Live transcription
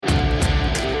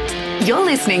You're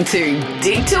listening to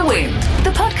Dig to Win,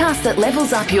 the podcast that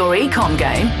levels up your e-com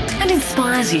game and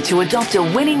inspires you to adopt a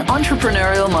winning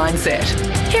entrepreneurial mindset.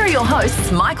 Here are your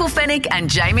hosts, Michael Fennick and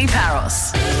Jamie Paros.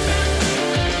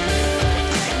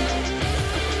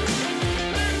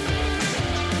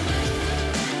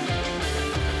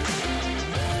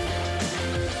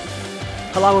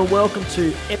 Hello and welcome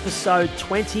to episode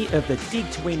 20 of the Dig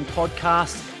to Win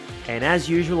podcast. And as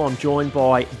usual, I'm joined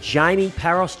by Jamie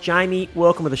Paros. Jamie,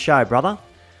 welcome to the show, brother.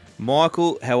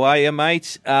 Michael, how are you,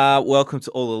 mate? Welcome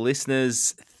to all the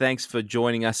listeners. Thanks for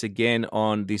joining us again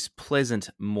on this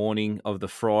pleasant morning of the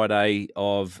Friday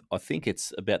of, I think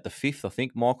it's about the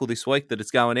 5th, Michael, this week that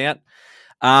it's going out.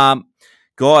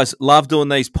 Guys, love doing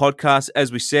these podcasts.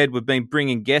 As we said, we've been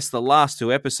bringing guests. The last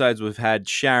two episodes, we've had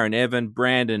Sharon Evan,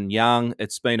 Brandon Young.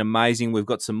 It's been amazing. We've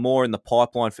got some more in the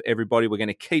pipeline for everybody. We're going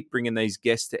to keep bringing these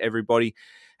guests to everybody.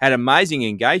 Had amazing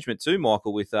engagement too,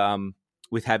 Michael, with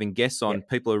having guests on. Yep.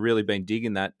 People have really been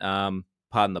digging that,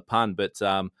 pardon the pun, but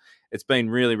it's been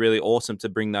really, really awesome to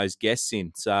bring those guests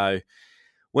in. So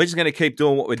we're just going to keep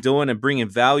doing what we're doing and bringing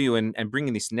value and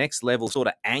bringing this next level sort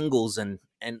of angles and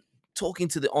talking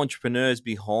to the entrepreneurs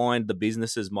behind the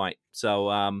businesses, mate. So,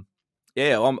 I'm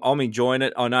enjoying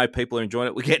it. I know people are enjoying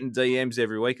it. We're getting DMs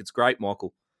every week. It's great,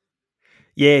 Michael.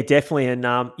 Yeah, definitely. And,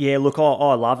 look,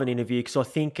 I love an interview because I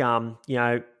think,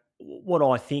 what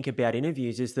I think about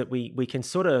interviews is that we can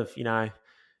sort of,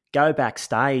 go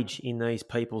backstage in these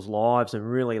people's lives and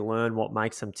really learn what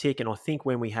makes them tick. And I think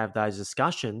when we have those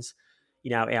discussions,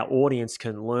 our audience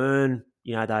can learn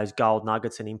those gold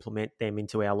nuggets and implement them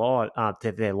into their lives.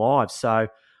 So,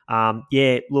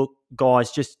 look,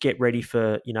 guys, just get ready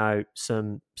for,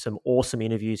 some awesome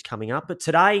interviews coming up. But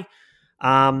today,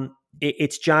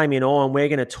 it's Jamie and I, and we're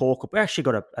going to talk. We actually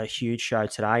got a huge show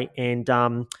today. And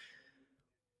our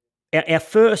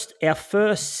first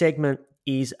segment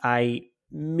is a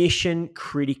mission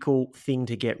critical thing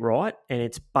to get right. And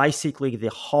it's basically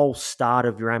the whole start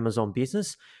of your Amazon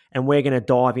business. And we're going to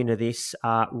dive into this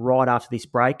right after this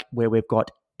break, where we've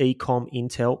got Ecom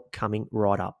Intel coming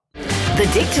right up. The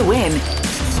Dig to Win,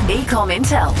 Ecom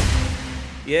Intel.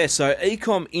 Yeah, so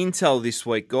Ecom Intel this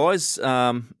week, guys.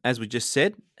 As we just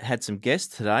said, had some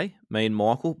guests today, me and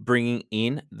Michael, bringing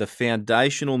in the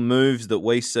foundational moves that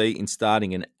we see in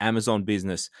starting an Amazon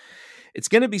business. It's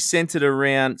going to be centered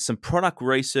around some product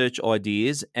research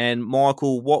ideas. And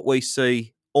Michael, what we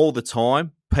see all the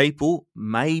time, people,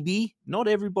 maybe not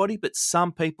everybody, but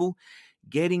some people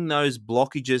getting those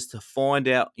blockages to find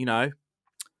out,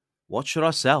 what should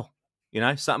I sell?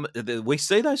 We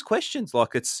see those questions.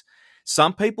 Like, it's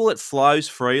some people, it flows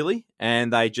freely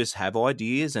and they just have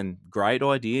ideas and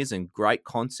great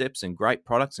concepts and great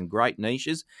products and great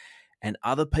niches. And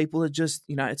other people are just,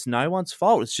 it's no one's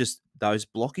fault. It's just those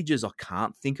blockages. I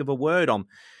can't think of a word.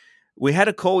 We had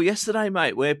a call yesterday,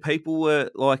 mate, where people were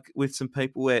like, with some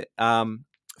people where,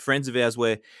 friends of ours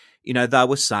where, they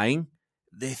were saying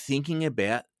they're thinking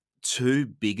about too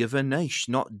big of a niche,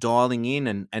 not dialing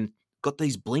in and got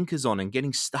these blinkers on and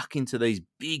getting stuck into these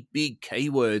big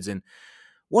keywords. And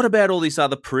what about all this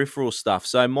other peripheral stuff?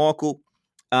 So, Michael,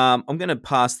 I'm going to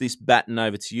pass this baton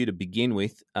over to you to begin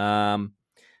with.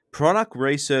 Product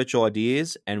research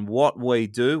ideas and what we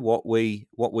do, what we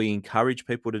encourage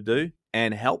people to do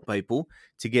and help people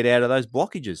to get out of those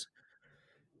blockages.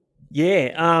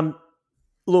 Yeah.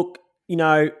 Look,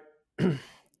 the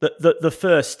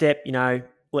first step,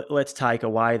 let's take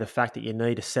away the fact that you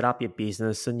need to set up your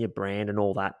business and your brand and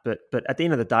all that. But at the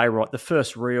end of the day, right, the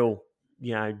first real,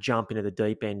 jump into the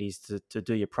deep end is to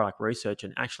do your product research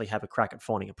and actually have a crack at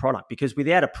finding a product. Because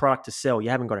without a product to sell, you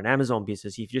haven't got an Amazon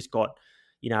business. You've just got,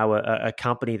 a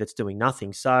company that's doing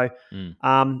nothing. So,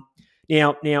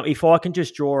 Now, if I can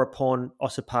just draw upon, I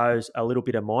suppose, a little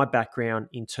bit of my background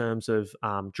in terms of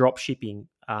drop shipping.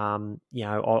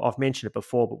 I've mentioned it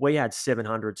before, but we had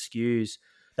 700 SKUs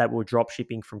that were drop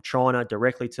shipping from China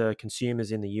directly to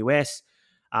consumers in the US,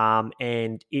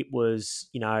 and it was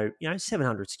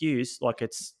 700 SKUs, like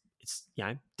it's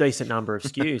decent number of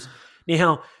SKUs.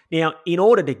 Now, in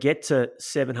order to get to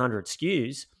 700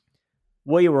 SKUs,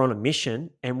 we were on a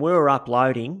mission, and we were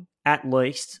uploading at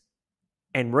least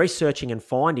and researching and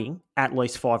finding at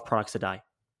least 5 products a day.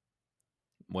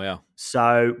 Wow.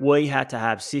 So we had to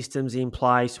have systems in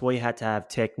place. We had to have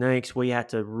techniques. We had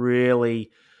to really,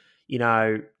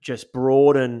 just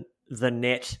broaden the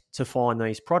net to find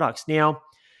these products. Now,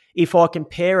 if I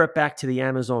compare it back to the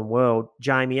Amazon world,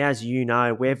 Jamie, as you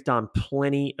know, we've done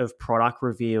plenty of product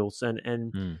reveals. And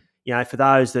for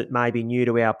those that may be new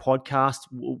to our podcast,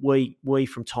 we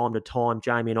from time to time,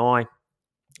 Jamie and I,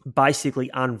 basically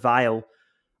unveil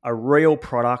a real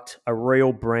product, a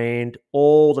real brand,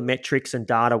 all the metrics and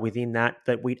data within that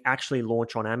we'd actually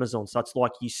launch on Amazon. So it's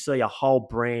like you see a whole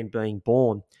brand being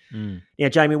born. Now,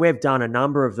 Jamie, we've done a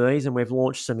number of these and we've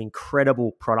launched some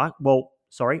incredible product. Well,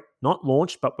 sorry, not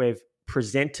launched, but we've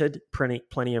presented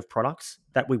plenty of products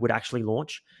that we would actually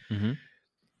launch. Mm-hmm.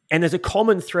 And there's a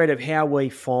common thread of how we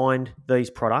find these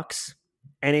products.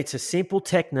 And it's a simple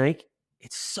technique.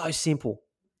 It's so simple,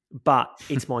 but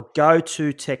it's my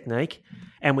go-to technique.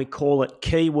 And we call it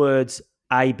keywords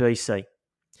ABC.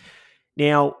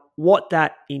 Now, what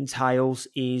that entails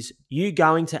is you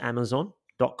going to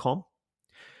Amazon.com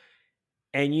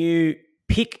and you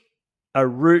pick a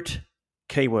root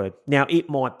keyword. Now, it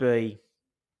might be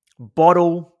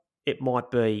bottle, it might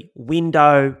be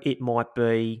window, it might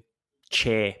be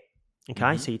chair.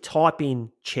 Okay, so you type in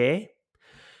chair,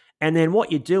 and then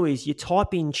what you do is you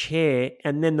type in chair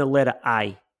and then the letter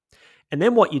A. And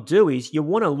then what you do is you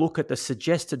want to look at the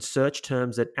suggested search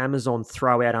terms that Amazon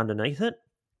throw out underneath it,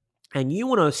 and you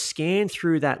want to scan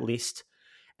through that list,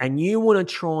 and you want to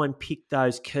try and pick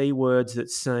those keywords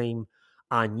that seem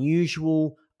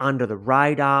unusual, under the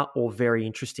radar, or very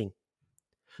interesting.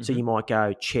 Mm-hmm. So you might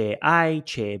go chair A,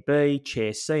 chair B,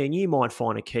 chair C, and you might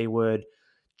find a keyword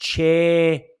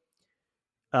chair,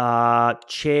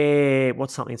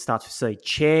 what's something that starts with C?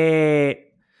 Chair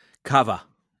cover.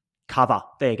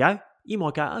 There you go. You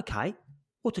might go, okay,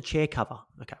 what's a chair cover?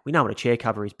 Okay, we know what a chair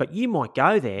cover is, but you might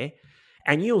go there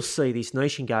and you'll see this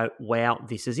niche and go, wow,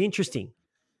 this is interesting.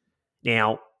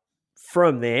 Now,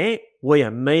 from there, we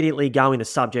immediately go into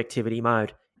subjectivity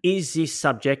mode. Is this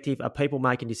subjective? Are people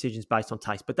making decisions based on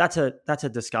taste? But that's a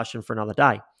discussion for another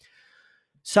day.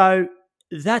 So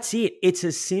that's it. It's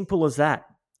as simple as that.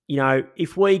 You know,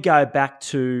 if we go back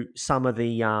to some of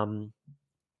the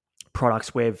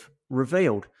products we've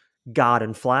revealed,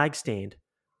 garden flag stand.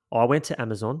 I went to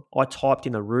Amazon. I typed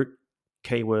in the root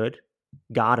keyword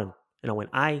garden, and I went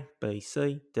A, B,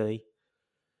 C, D.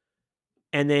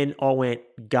 And then I went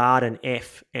garden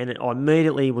F, and I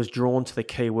immediately was drawn to the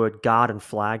keyword garden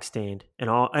flag stand. And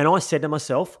I said to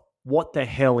myself, what the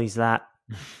hell is that?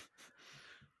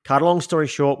 Cut a long story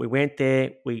short, we went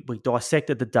there, we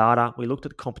dissected the data, we looked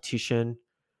at the competition,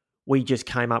 we just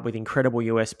came up with incredible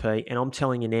USP. And I'm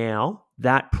telling you now,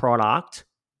 that product,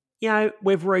 you know,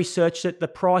 we've researched it. The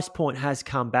price point has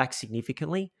come back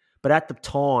significantly, but at the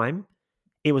time,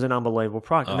 it was an unbelievable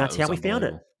product, and that's how we found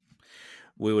it.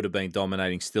 We would have been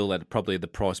dominating still at probably the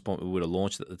price point we would have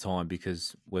launched at the time,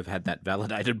 because we've had that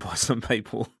validated by some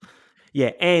people.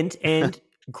 Yeah, and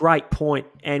great point.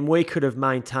 And we could have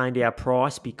maintained our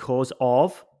price because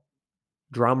of,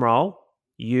 drumroll,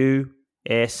 USP.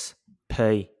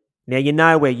 Now, you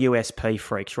know we're USP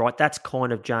freaks, right? That's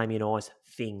kind of Jamie and I's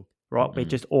thing, right? Mm-hmm. We're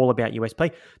just all about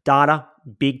USP. Data,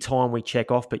 big time we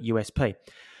check off, but USP.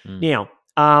 Now,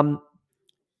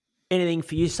 anything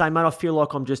for you to say, mate? I feel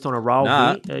like I'm just on a roll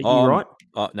here. You right?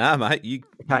 No, mate. You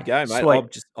go, mate.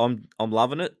 Sweet. I'm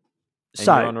loving it. And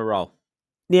so, you're on a roll.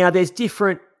 Now, there's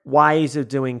different ways of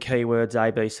doing keywords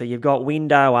A, B, C. You've got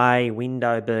window A,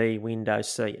 window B, window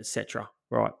C, etc.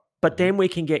 Right? But then we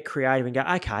can get creative and go,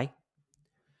 okay,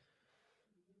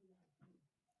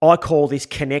 I call this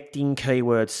connecting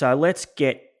keywords. So let's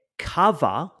get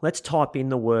cover. Let's type in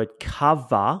the word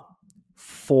cover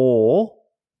for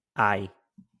A,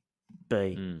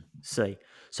 B, C.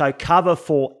 So cover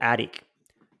for attic,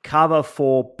 cover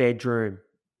for bedroom,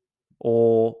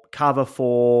 or cover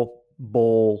for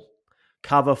ball,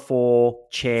 cover for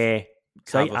chair.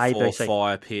 Cover A, for B, C.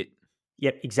 Fire pit.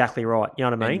 Yep, exactly right. You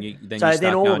know what I mean? Then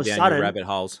all of a sudden, rabbit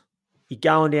holes. You're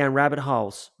going down rabbit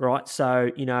holes, right? So,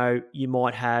 you know, you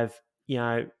might have, you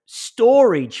know,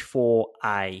 storage for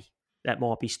A. That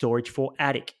might be storage for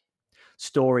attic,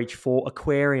 storage for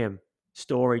aquarium,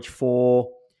 storage for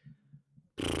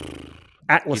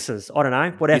atlases. I don't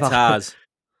know, whatever.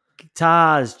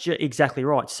 Guitars, exactly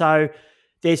right. So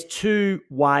there's two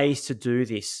ways to do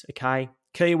this, okay?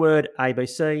 Keyword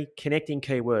ABC, connecting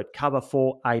keyword, cover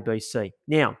for ABC.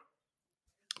 Now,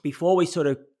 before we sort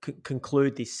of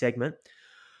conclude this segment,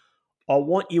 I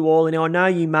want you all, and I know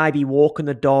you may be walking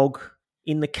the dog,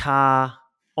 in the car,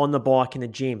 on the bike, in the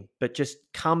gym, but just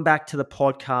come back to the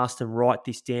podcast and write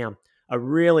this down. A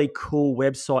really cool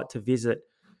website to visit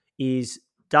is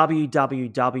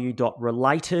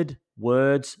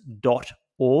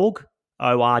www.relatedwords.org,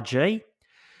 O-R-G.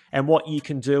 And what you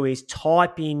can do is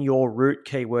type in your root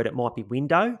keyword. It might be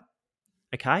window,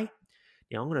 okay?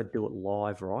 I'm going to do it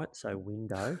live, right? So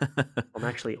window. I'm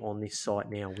actually on this site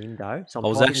now, window. So I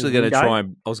was actually going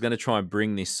to try and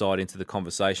bring this site into the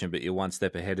conversation, but you're one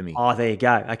step ahead of me. Oh, there you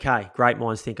go. Okay, great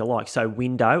minds think alike. So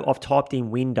window, I've typed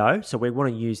in window. So we want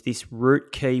to use this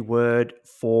root keyword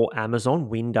for Amazon,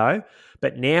 window.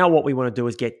 But now what we want to do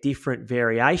is get different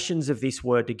variations of this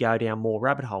word to go down more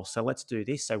rabbit holes. So let's do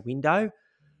this. So window,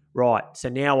 right. So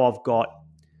now I've got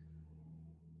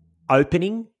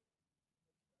opening,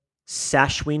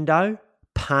 sash window,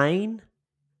 pane,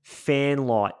 fan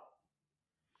light,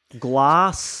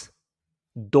 glass,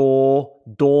 door,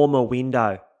 dormer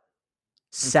window,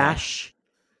 sash. Okay.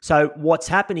 So what's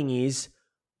happening is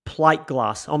plate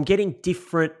glass. I'm getting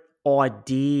different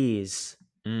ideas.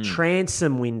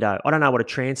 Transom window. I don't know what a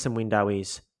transom window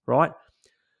is, right?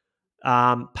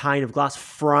 Pane of glass,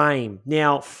 frame.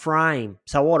 Now, frame.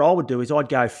 So what I would do is I'd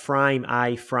go frame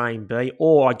A, frame B,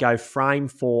 or I'd go frame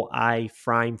for A,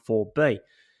 frame for B.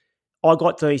 I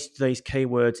got these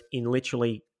keywords in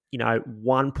literally,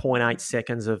 1.8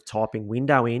 seconds of typing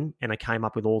window in, and I came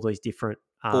up with all these different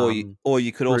or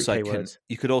you could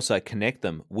also connect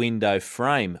them. Window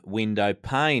frame, window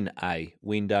pane, a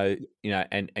window,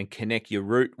 and connect your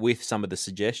root with some of the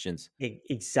suggestions.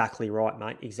 Exactly right,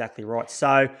 mate. Exactly right.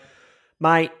 So,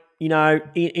 mate, in a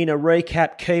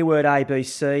recap, keyword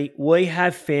ABC, we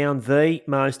have found the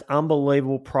most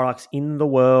unbelievable products in the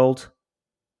world,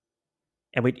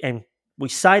 and we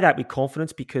say that with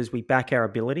confidence because we back our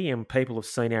ability and people have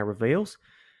seen our reveals.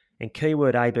 And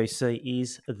keyword ABC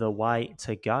is the way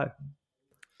to go.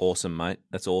 Awesome, mate.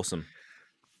 That's awesome.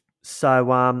 So,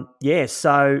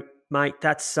 mate,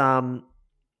 that's ecom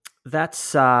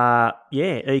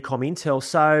intel.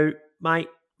 So, mate,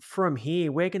 from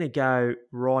here we're going to go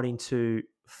right into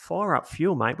Fire Up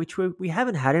Fuel, mate, which we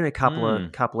haven't had in a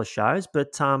couple of shows,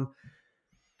 but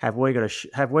have we got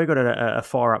a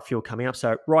Fire Up Fuel coming up?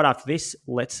 So, right after this,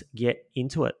 let's get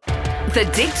into it. The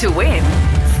dig to win.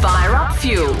 Fire Up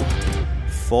Fuel.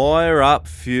 Fire Up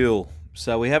Fuel.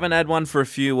 So we haven't had one for a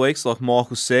few weeks, like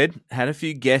Michael said. Had a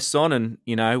few guests on, and,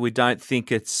 we don't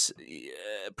think it's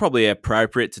probably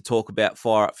appropriate to talk about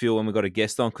Fire Up Fuel when we've got a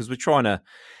guest on, because we're trying to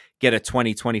get a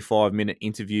 20, 25-minute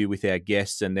interview with our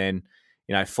guests, and then,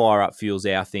 Fire Up Fuel's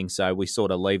our thing. So we sort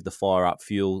of leave the Fire Up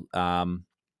Fuel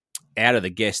out of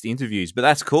the guest interviews. But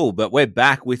that's cool. But we're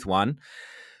back with one.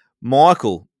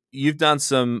 Michael, you've done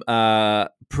some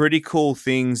pretty cool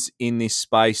things in this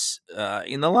space.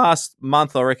 In the last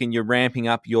month, I reckon you're ramping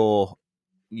up your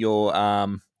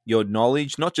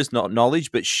knowledge, not just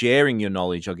knowledge, but sharing your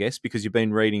knowledge, I guess, because you've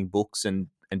been reading books and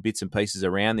bits and pieces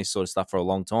around this sort of stuff for a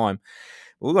long time.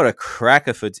 We've got a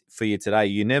cracker for you today.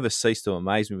 You never cease to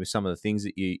amaze me with some of the things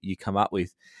that you come up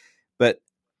with. But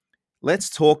let's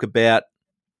talk about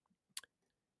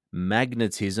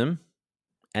magnetism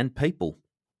and people.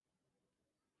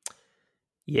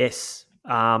 Yes.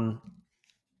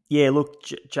 Look,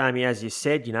 Jamie, as you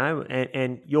said,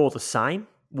 and you're the same.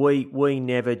 We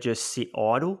never just sit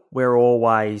idle. We're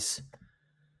always,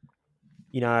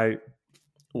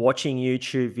 watching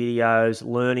YouTube videos,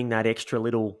 learning that extra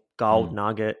little gold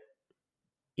nugget.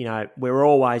 We're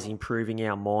always improving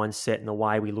our mindset and the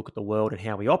way we look at the world and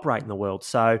how we operate in the world.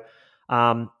 So,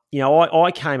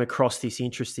 I came across this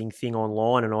interesting thing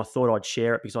online, and I thought I'd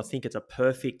share it because I think it's a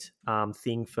perfect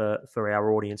thing for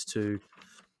our audience to,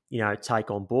 take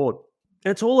on board.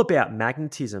 And it's all about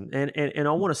magnetism. And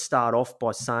I want to start off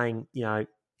by saying,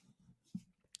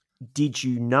 did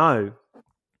you know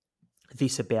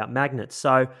this about magnets?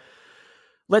 So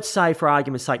let's say, for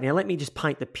argument's sake, now let me just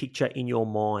paint the picture in your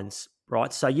minds,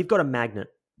 right? So you've got a magnet,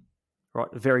 right?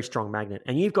 A very strong magnet.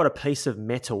 And you've got a piece of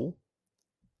metal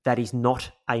that is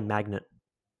not a magnet.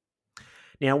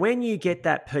 Now, when you get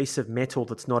that piece of metal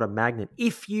that's not a magnet,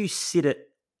 if you sit it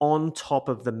on top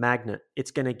of the magnet,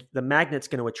 the magnet's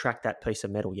going to attract that piece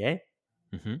of metal, yeah?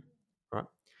 Mm-hmm. Right.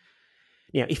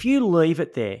 Now, if you leave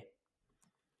it there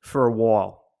for a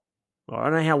while, I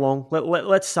don't know how long,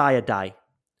 let's say a day,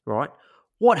 right?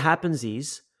 What happens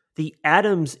is the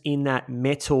atoms in that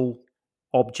metal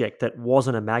object that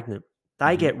wasn't a magnet,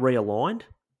 they get realigned,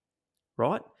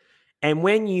 right? And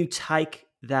when you take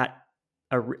that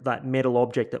metal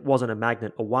object that wasn't a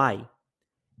magnet away,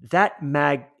 that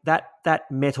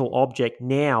metal object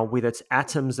now, with its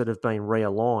atoms that have been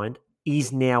realigned,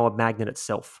 is now a magnet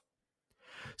itself.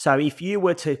 So if you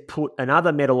were to put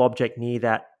another metal object near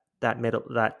that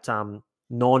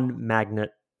non-magnet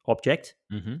object,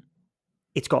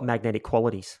 it's got magnetic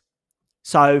qualities.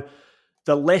 So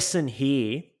the lesson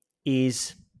here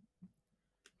is,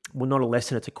 well, not a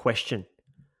lesson, it's a question.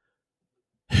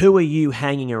 Who are you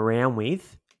hanging around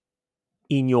with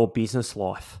in your business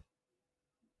life?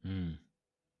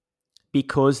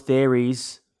 because there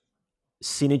is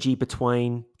synergy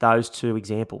between those two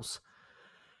examples.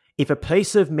 If a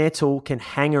piece of metal can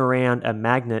hang around a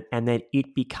magnet and then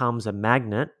it becomes a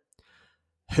magnet,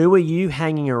 who are you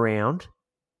hanging around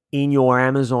in your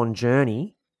Amazon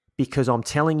journey? Because I'm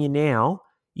telling you now,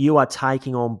 you are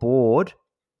taking on board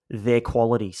their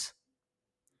qualities.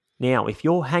 Now, if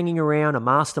you're hanging around a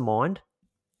mastermind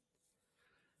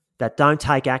that don't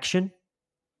take action,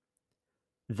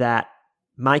 that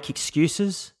make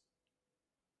excuses,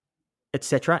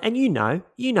 etc., and you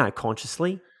know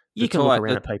consciously, you can look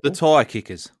around at people. The tire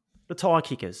kickers. The tire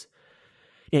kickers.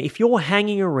 Now, if you're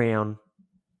hanging around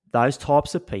those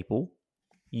types of people,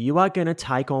 you are going to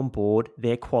take on board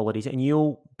their qualities and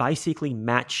you'll basically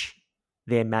match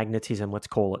their magnetism, let's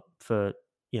call it, for,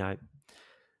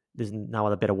 there's no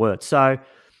other better word. So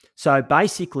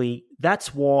basically,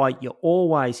 that's why you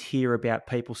always hear about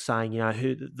people saying,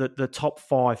 who the top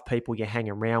 5 people you hang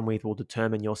around with will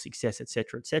determine your success, et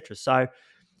cetera, et cetera. So,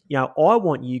 I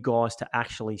want you guys to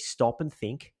actually stop and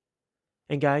think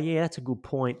and go, yeah, that's a good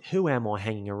point. Who am I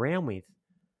hanging around with?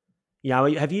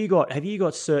 Have you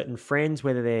got certain friends,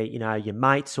 whether they're, your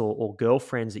mates or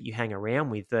girlfriends that you hang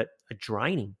around with, that are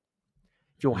draining?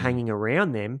 If you're hanging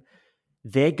around them,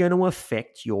 they're going to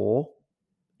affect your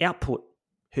output,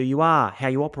 who you are, how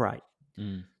you operate.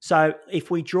 So if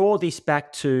we draw this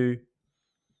back to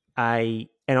and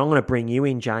I'm going to bring you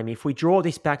in, Jamie, if we draw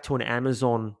this back to an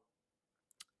Amazon,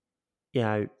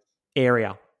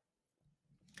 area,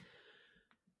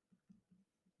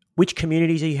 which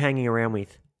communities are you hanging around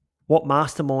with? What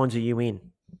masterminds are you in?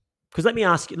 Because let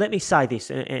me say this,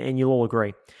 and you'll all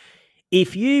agree.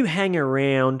 If you hang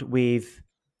around with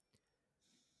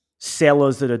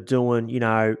sellers that are doing,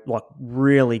 like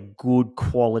really good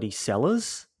quality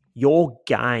sellers, your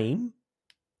game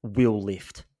will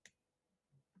lift.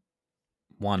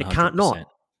 100%. It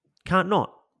can't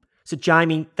not. So,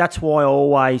 Jamie, that's why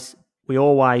we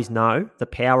always know the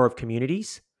power of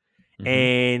communities. Mm-hmm.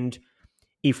 And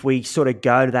if we sort of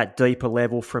go to that deeper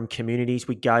level from communities,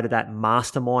 we go to that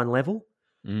mastermind level.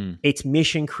 It's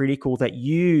mission critical that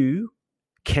you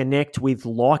connect with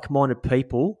like-minded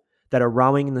people that are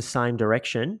rowing in the same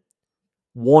direction,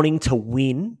 wanting to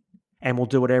win, and will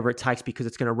do whatever it takes because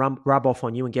it's going to rub off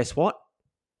on you. And guess what?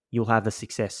 You'll have the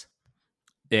success.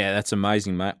 Yeah, that's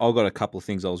amazing, mate. I've got a couple of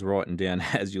things I was writing down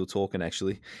as you were talking,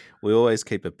 actually. We always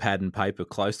keep a pad and paper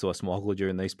close to us, Michael,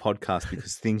 during these podcasts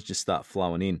because things just start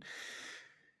flowing in.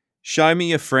 Show me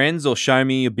your friends or show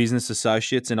me your business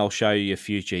associates and I'll show you your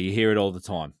future. You hear it all the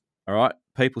time, all right?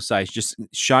 People say, just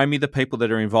show me the people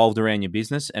that are involved around your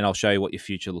business and I'll show you what your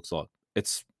future looks like.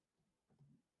 It's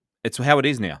how it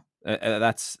is now.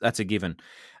 That's a given.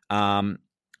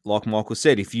 Like Michael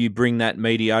said, if you bring that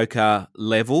mediocre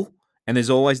level, and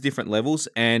there's always different levels,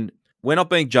 and we're not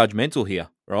being judgmental here,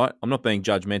 right? I'm not being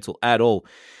judgmental at all.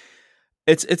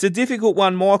 It's a difficult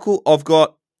one, Michael. I've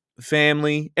got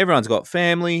family. Everyone's got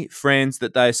family, friends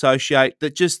that they associate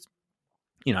that just,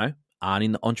 aren't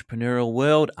in the entrepreneurial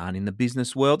world, aren't in the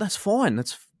business world. That's fine.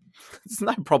 There's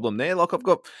no problem there. Like I've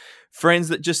got friends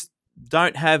that just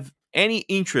don't have any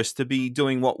interest to be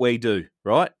doing what we do,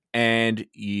 right? And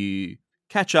you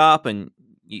catch up and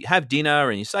you have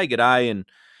dinner and you say good day and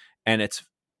it's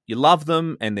you love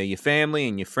them and they're your family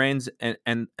and your friends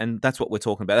and that's what we're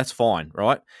talking about. That's fine,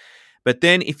 right? But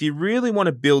then if you really want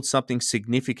to build something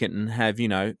significant and have,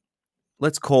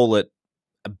 let's call it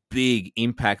a big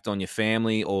impact on your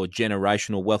family or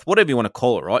generational wealth, whatever you want to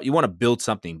call it, right? You want to build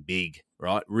something big,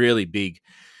 right? Really big.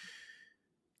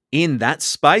 In that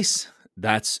space,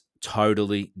 that's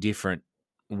totally different.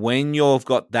 When you've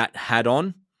got that hat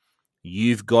on,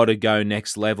 you've got to go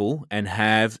next level and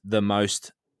have the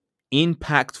most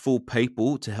impactful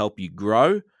people to help you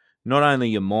grow, not only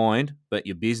your mind, but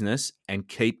your business, and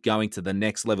keep going to the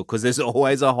next level because there's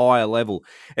always a higher level.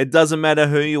 It doesn't matter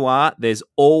who you are, there's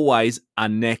always a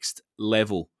next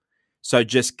level. So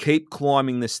just keep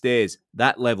climbing the stairs,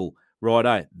 that level,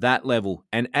 righto, that level.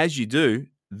 And as you do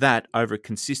that over a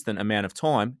consistent amount of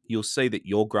time, you'll see that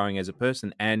you're growing as a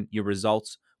person and your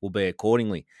results will be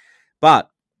accordingly. But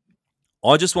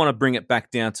I just want to bring it back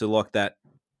down to like that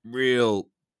real,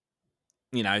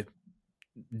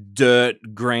 dirt,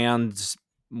 grounds,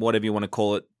 whatever you want to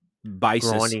call it,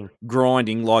 basis.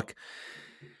 Grinding. Like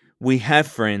we have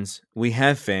friends, we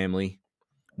have family.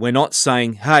 We're not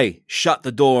saying, hey, shut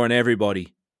the door on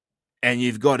everybody and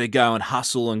you've got to go and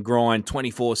hustle and grind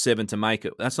 24/7 to make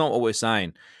it. That's not what we're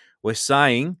saying. We're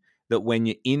saying that when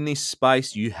you're in this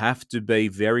space, you have to be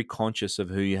very conscious of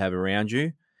who you have around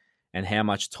you and how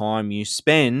much time you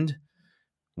spend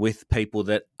with people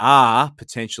that are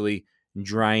potentially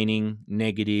draining,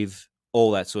 negative,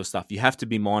 all that sort of stuff. You have to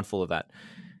be mindful of that.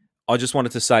 I just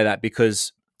wanted to say that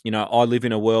because, I live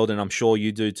in a world, and I'm sure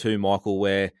you do too, Michael,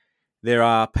 where there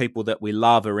are people that we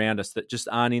love around us that just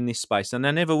aren't in this space, and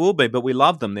they never will be, but we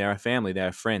love them. They're our family, they're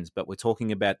our friends, but we're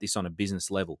talking about this on a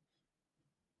business level.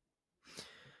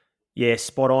 Yeah,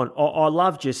 spot on. I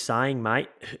love just saying, mate,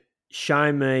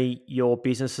 show me your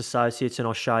business associates and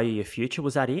I'll show you your future.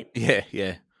 Was that it?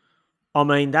 Yeah. I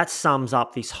mean, that sums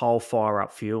up this whole Fire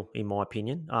Up Fuel, in my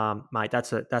opinion. Mate,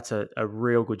 that's a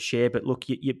real good share. But look,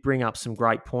 you bring up some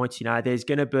great points. There's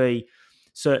going to be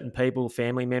certain people,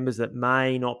 family members that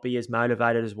may not be as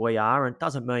motivated as we are, and it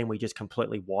doesn't mean we just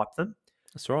completely wipe them.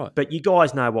 That's right. But you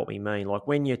guys know what we mean. Like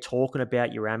when you're talking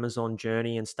about your Amazon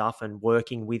journey and stuff and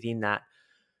working within that,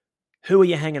 who are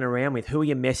you hanging around with? Who are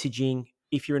you messaging?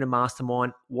 If you're in a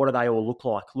mastermind, what do they all look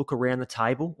like? Look around the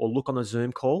table or look on the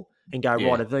Zoom call and go,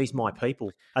 right, are these my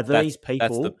people? Are these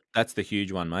people? That's the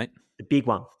huge one, mate. The big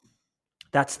one.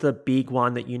 That's the big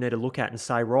one that you need to look at and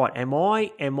say, right, am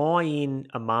I in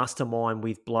a mastermind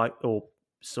with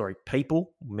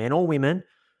people, men or women,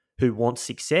 who want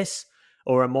success?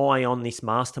 Or am I on this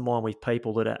mastermind with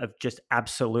people that are just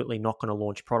absolutely not going to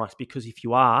launch products? Because if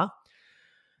you are,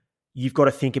 you've got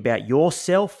to think about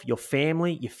yourself, your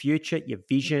family, your future, your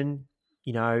vision,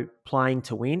 playing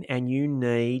to win. And you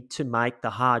need to make the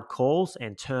hard calls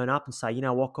and turn up and say, you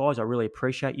know what, guys, I really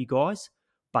appreciate you guys,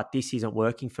 but this isn't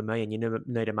working for me. And you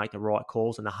need to make the right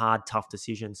calls and the hard, tough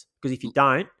decisions. Because if you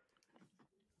don't,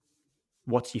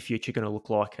 what's your future going to look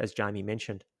like, as Jamie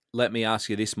mentioned? Let me ask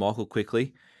you this, Michael,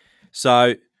 quickly.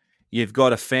 So you've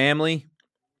got a family,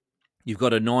 you've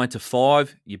got a 9 to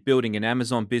 5, you're building an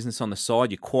Amazon business on the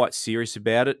side, you're quite serious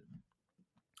about it.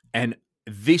 And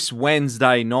this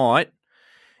Wednesday night,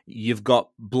 you've got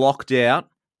blocked out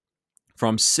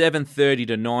from 7:30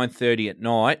 to 9:30 at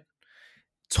night.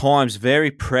 Time's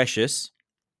very precious.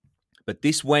 But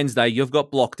this Wednesday, you've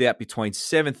got blocked out between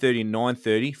 7:30 and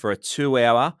 9:30 for a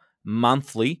 2-hour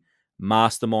monthly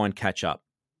mastermind catch-up.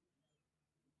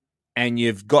 And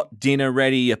you've got dinner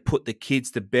ready, you put the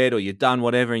kids to bed or you've done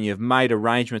whatever and you've made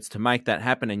arrangements to make that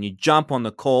happen and you jump on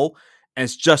the call and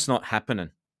it's just not happening.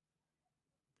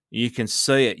 You can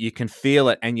see it, you can feel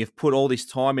it, and you've put all this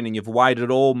time in and you've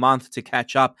waited all month to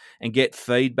catch up and get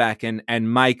feedback and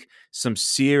make some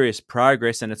serious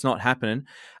progress and it's not happening.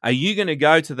 Are you going to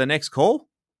go to the next call?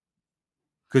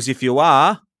 Because if you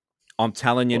are, I'm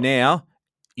telling you now,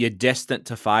 you're destined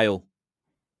to fail.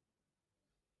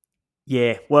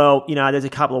 Yeah, well, there's a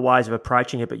couple of ways of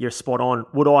approaching it, but you're spot on.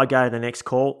 Would I go to the next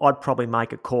call? I'd probably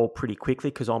make a call pretty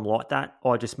quickly because I'm like that.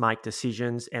 I just make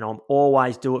decisions and I'm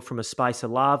always do it from a space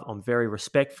of love. I'm very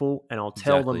respectful and I'll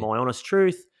tell them my honest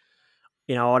truth.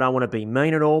 I don't want to be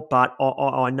mean at all, but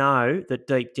I know that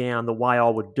deep down the way I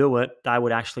would do it, they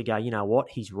would actually go, you know what,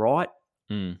 he's right.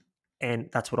 And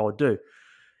that's what I would do.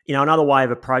 Another way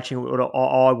of approaching it,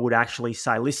 I would actually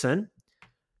say, listen,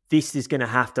 this is going to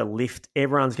have to lift,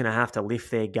 everyone's going to have to lift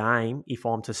their game if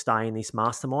I'm to stay in this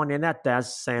mastermind. And that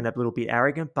does sound a little bit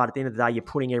arrogant, but at the end of the day, you're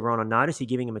putting everyone on notice, you're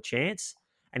giving them a chance.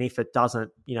 And if it doesn't,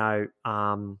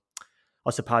 I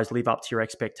suppose, live up to your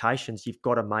expectations, you've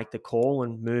got to make the call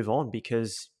and move on,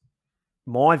 because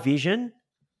my vision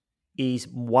is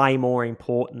way more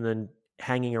important than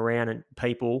hanging around and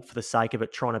people for the sake of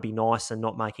it, trying to be nice and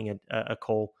not making a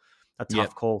call, a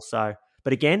tough call. So,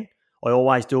 but again, I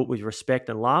always do it with respect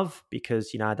and love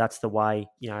because, that's the way,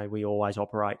 we always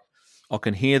operate. I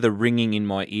can hear the ringing in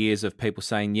my ears of people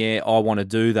saying, yeah, I want to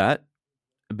do that.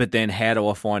 But then how do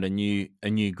I find a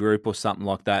new group or something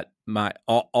like that? Mate,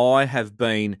 I have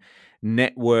been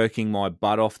networking my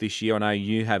butt off this year. I know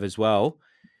you have as well.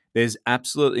 There's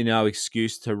absolutely no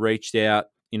excuse to reach out,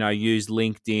 use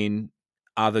LinkedIn,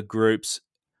 other groups,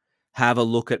 have a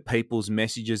look at people's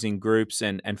messages in groups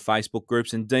and Facebook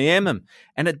groups and DM them.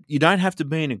 And you don't have to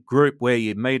be in a group where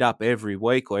you meet up every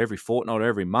week or every fortnight or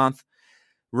every month.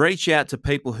 Reach out to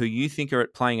people who you think are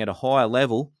playing at a higher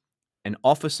level and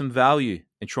offer some value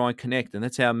and try and connect. And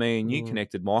that's how me and you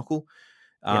connected, Michael.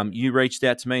 You reached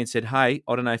out to me and said, hey,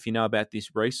 I don't know if you know about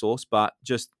this resource, but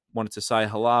just wanted to say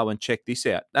hello and check this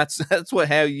out. That's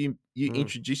how you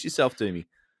introduce yourself to me.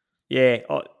 Yeah,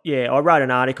 I wrote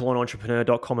an article on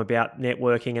entrepreneur.com about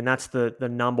networking, and that's the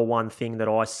number one thing that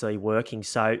I see working.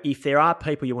 So if there are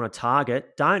people you want to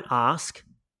target, don't ask,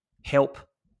 help.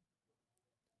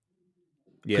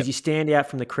 Because you stand out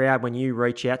from the crowd when you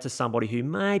reach out to somebody who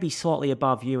may be slightly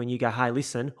above you and you go, hey,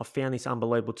 listen, I found this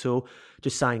unbelievable tool.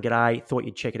 Just saying g'day, thought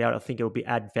you'd check it out. I think it'll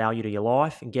add value to your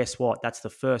life. And guess what? That's the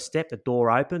first step. The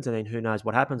door opens and then who knows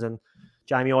what happens. And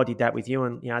Jamie, I did that with you,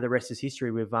 and the rest is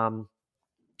history.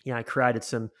 created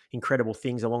some incredible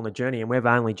things along the journey, and we've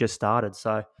only just started.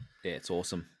 So, yeah, it's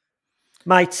awesome.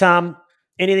 Mate,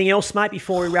 anything else, mate,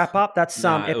 before we wrap up? That's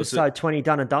episode 20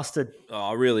 done and dusted.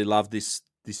 I really love this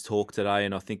talk today,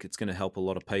 and I think it's going to help a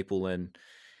lot of people. And,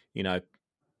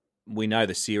 we know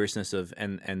the seriousness of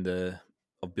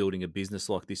building a business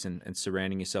like this and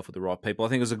surrounding yourself with the right people. I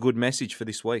think it was a good message for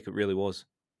this week. It really was.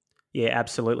 Yeah,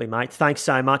 absolutely, mate. Thanks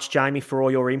so much, Jamie, for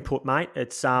all your input, mate.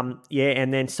 It's and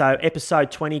then so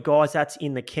episode 20, guys, that's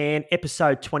in the can.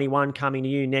 Episode 21 coming to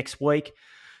you next week.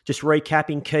 Just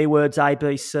recapping keywords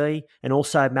ABC and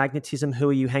also magnetism. Who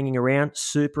are you hanging around?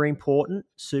 Super important,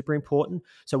 super important.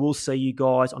 So we'll see you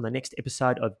guys on the next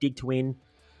episode of Dig to Win.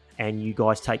 And you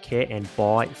guys take care and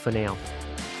bye for now.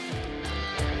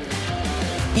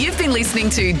 You've been listening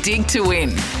to Dig to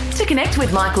Win. To connect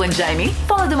with Michael and Jamie,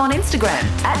 follow them on Instagram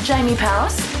 @Jamie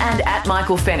Paris and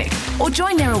 @Michael Fennick, or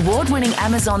join their award-winning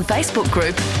Amazon Facebook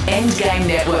group, Endgame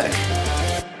Network.